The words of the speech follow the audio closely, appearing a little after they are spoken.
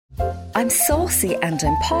I'm saucy and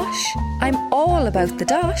I'm posh. I'm all about the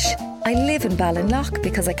dosh. I live in Ballinlough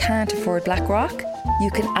because I can't afford Blackrock.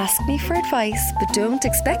 You can ask me for advice, but don't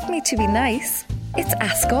expect me to be nice. It's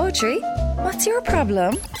Ask Audrey. What's your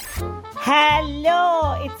problem?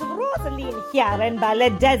 Hello, it's Rosaline here in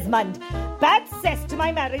Ballydesmond. Bad cess to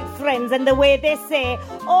my married friends and the way they say,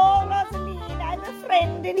 "Oh, Rosaline, I'm a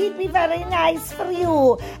friend and he'd be very nice for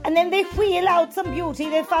you." And then they wheel out some beauty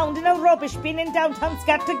they found in a rubbish bin in downtown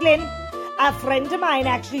Scatterglynn. A friend of mine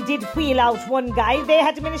actually did wheel out one guy. They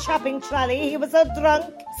had him in a shopping trolley. He was so drunk.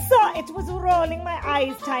 So it was rolling my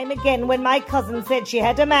eyes time again when my cousin said she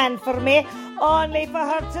had a man for me, only for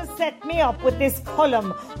her to set me up with this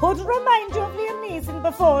Cullum, who'd remind you of Liam Neeson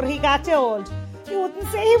before he got old. You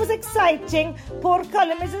wouldn't say he was exciting. Poor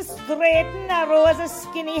Cullum is as straight and narrow as a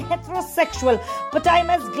skinny heterosexual, but I'm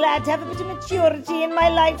as glad to have a bit of maturity in my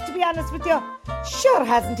life, to be honest with you. Sure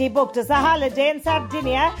hasn't he booked us a holiday in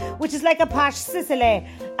Sardinia, which is like a posh Sicily,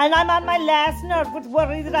 and I'm on my last nerve with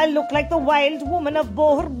worry that I look like the wild woman of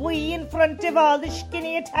Boherbue in front of all the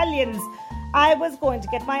skinny Italians. I was going to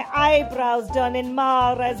get my eyebrows done in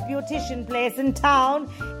Mara's beautician place in town.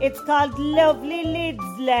 It's called Lovely Lids,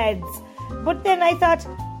 lads. But then I thought,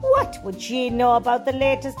 what would she know about the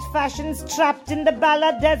latest fashions trapped in the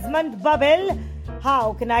Ballydesmond bubble?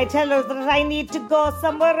 How can I tell her that I need to go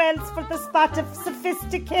somewhere else for the spot of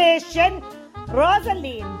sophistication?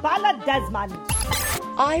 Rosaline, Ballydesmond.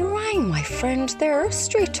 I rang my friend there,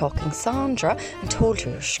 straight-talking Sandra, and told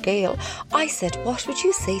her your scale. I said, what would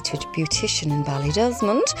you say to a beautician in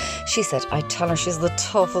Ballydesmond? She said, I'd tell her she's the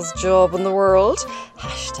toughest job in the world.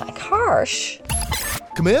 #harsh.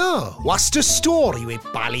 Come here, what's the story with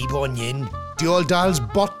Ballybunion? The old doll's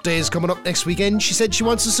birthday's coming up next weekend. She said she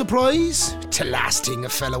wants a surprise. It's the last thing a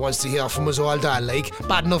fella wants to hear from his old doll, like.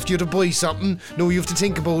 Bad enough you to buy something, now you have to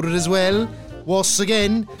think about it as well. Worse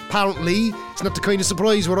again, apparently, it's not the kind of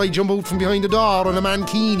surprise where I jump out from behind the door and a man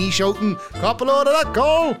Keeney shouting, "Cop a load of that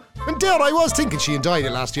girl!" And there I was thinking she had died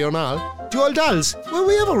last year and all. The old dolls, well,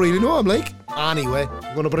 we ever really know him, like. Anyway,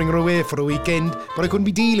 I'm going to bring her away for the weekend, but I couldn't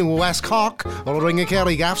be dealing with West Cork or a ring of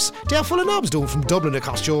Kerry gaffs. They're full of knobs down from Dublin that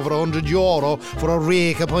cost you over €100 for a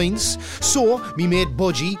rake of pints. So, me mate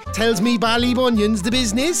Budgie tells me Ballybunion's the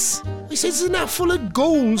business. I said, isn't that full of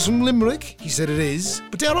goals from Limerick? He said it is,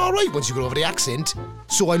 but they're alright once you get over the accent.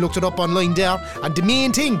 So I looked it up online there, and the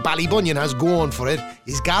main thing Ballybunion has going for it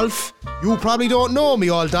is golf. You probably don't know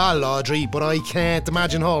me old doll, Audrey, but I can't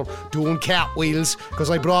imagine her doing cartwheels because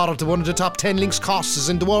I brought her to one of the top 10 links courses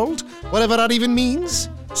in the world, whatever that even means.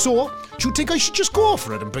 So, do you think I should just go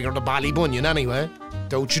for it and bring her to Ballybunion anyway?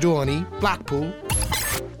 Don't you do, honey? Blackpool.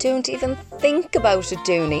 Don't even think about it,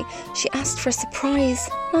 Dooney. She asked for a surprise,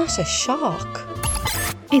 not a shock.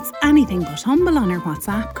 It's anything but humble on her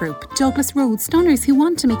WhatsApp group, Douglas Road Stunners, who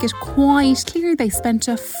want to make it quite clear they spent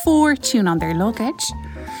a fortune on their luggage.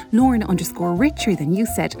 Lorna_richer-than-you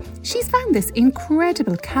said she's found this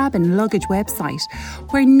incredible cabin luggage website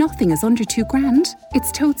where nothing is under $2,000.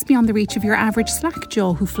 It's totes beyond the reach of your average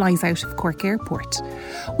slack-jaw who flies out of Cork Airport.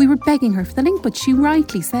 We were begging her for the link, but she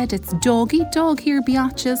rightly said it's dog-eat-dog here,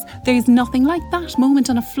 biatches. There's nothing like that moment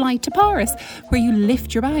on a flight to Paris where you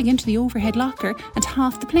lift your bag into the overhead locker and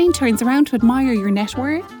half the plane turns around to admire your net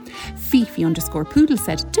worth. Fifi_poodle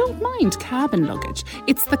said, don't mind cabin luggage.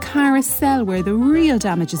 It's the carousel where the real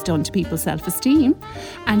damage is done to people's self-esteem.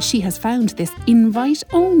 And she has found this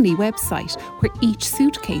invite-only website where each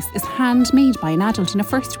suitcase is handmade by an adult in a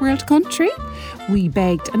first world country. We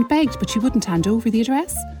begged and begged, but she wouldn't hand over the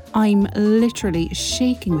address. I'm literally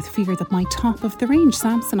shaking with fear that my top-of-the-range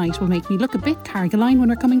Samsonite will make me look a bit Carrigaline when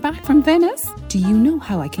we're coming back from Venice. Do you know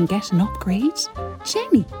how I can get an upgrade?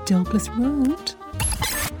 Jenny, Douglas Road.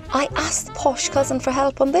 I asked the posh cousin for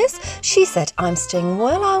help on this. She said, I'm staying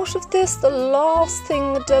well out of this. The last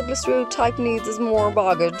thing a Douglas Road type needs is more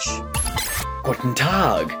baggage. Guten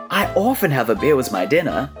Tag. I often have a beer with my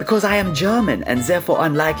dinner because I am German and therefore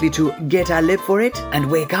unlikely to get a lip for it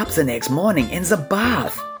and wake up the next morning in the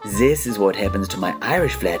bath. This is what happens to my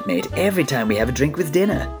Irish flatmate every time we have a drink with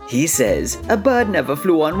dinner. He says, a bird never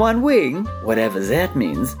flew on one wing, whatever that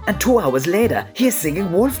means, and 2 hours later, he is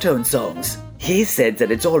singing wolf tone songs. He said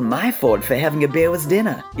that it's all my fault for having a beer with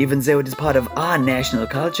dinner, even though it is part of our national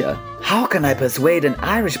culture. How can I persuade an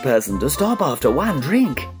Irish person to stop after one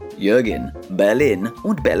drink? Jürgen, Berlin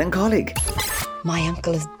und Melancholic. My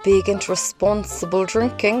uncle is big into responsible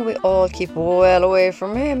drinking. We all keep well away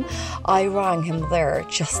from him. I rang him there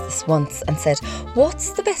just this once and said,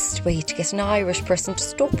 what's the best way to get an Irish person to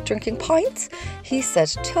stop drinking pints? He said,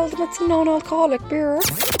 tell them it's a non-alcoholic beer.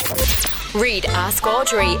 Read Ask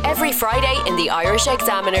Audrey every Friday in the Irish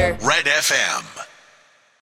Examiner. Red FM.